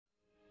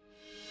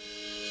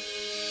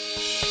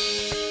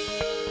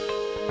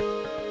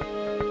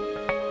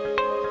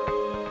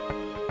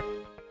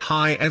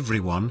Hi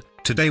everyone,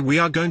 today we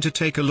are going to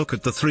take a look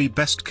at the 3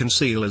 best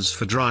concealers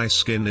for dry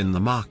skin in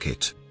the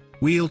market.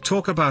 We'll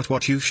talk about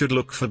what you should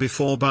look for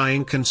before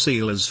buying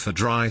concealers for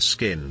dry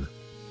skin.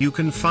 You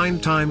can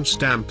find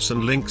timestamps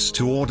and links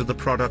to order the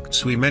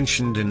products we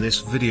mentioned in this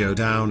video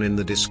down in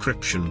the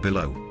description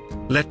below.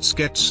 Let's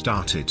get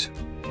started.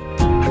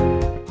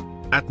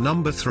 At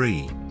number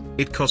 3.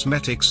 IT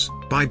Cosmetics,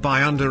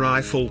 by Under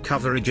Eye Full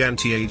Coverage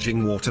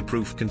Anti-Aging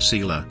Waterproof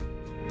Concealer.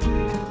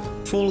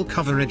 Full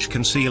coverage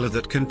concealer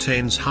that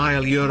contains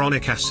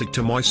hyaluronic acid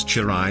to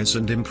moisturize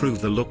and improve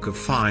the look of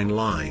fine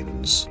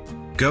lines.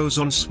 Goes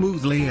on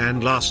smoothly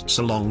and lasts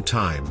a long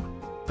time.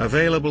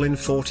 Available in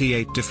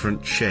 48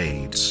 different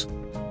shades.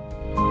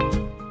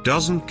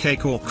 Doesn't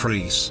cake or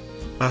crease.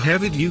 A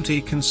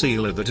heavy-duty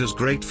concealer that is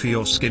great for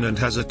your skin and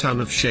has a ton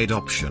of shade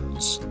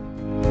options.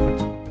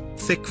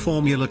 Thick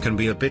formula can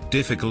be a bit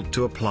difficult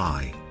to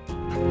apply.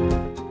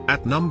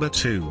 At number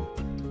 2.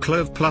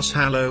 Clove plus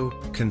Hallow,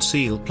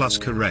 Conceal plus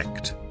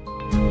Correct.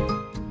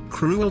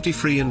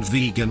 Cruelty-free and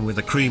vegan with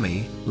a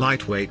creamy,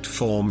 lightweight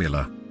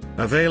formula.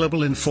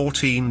 Available in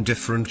 14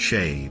 different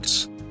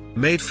shades.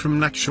 Made from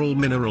natural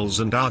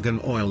minerals and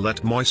argan oil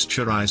that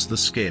moisturize the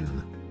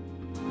skin.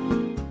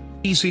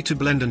 Easy to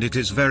blend and it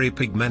is very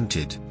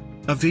pigmented.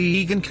 A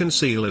vegan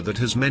concealer that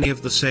has many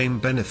of the same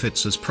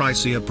benefits as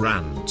pricier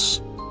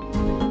brands.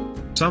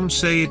 Some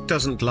say it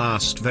doesn't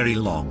last very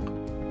long.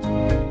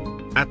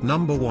 At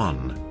number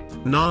 1.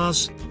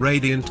 NARS,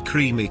 Radiant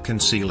Creamy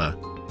Concealer.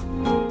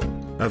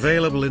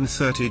 Available in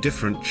 30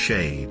 different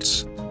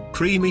shades.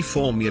 Creamy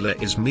formula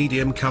is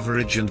medium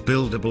coverage and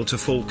buildable to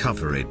full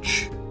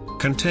coverage.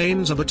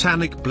 Contains a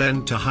botanic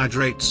blend to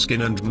hydrate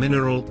skin and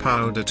mineral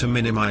powder to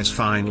minimize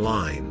fine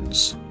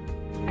lines.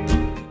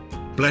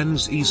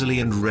 Blends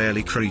easily and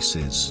rarely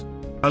creases.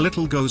 A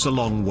little goes a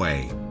long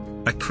way.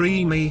 A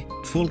creamy,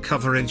 full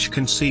coverage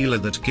concealer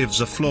that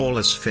gives a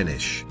flawless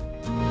finish.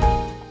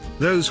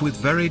 Those with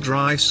very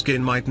dry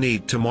skin might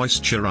need to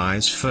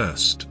moisturize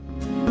first.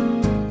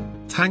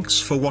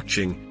 Thanks for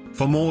watching.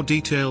 For more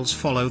details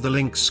follow the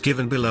links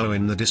given below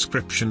in the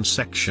description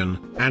section,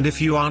 and if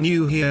you are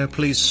new here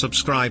please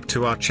subscribe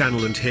to our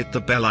channel and hit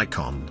the bell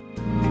icon.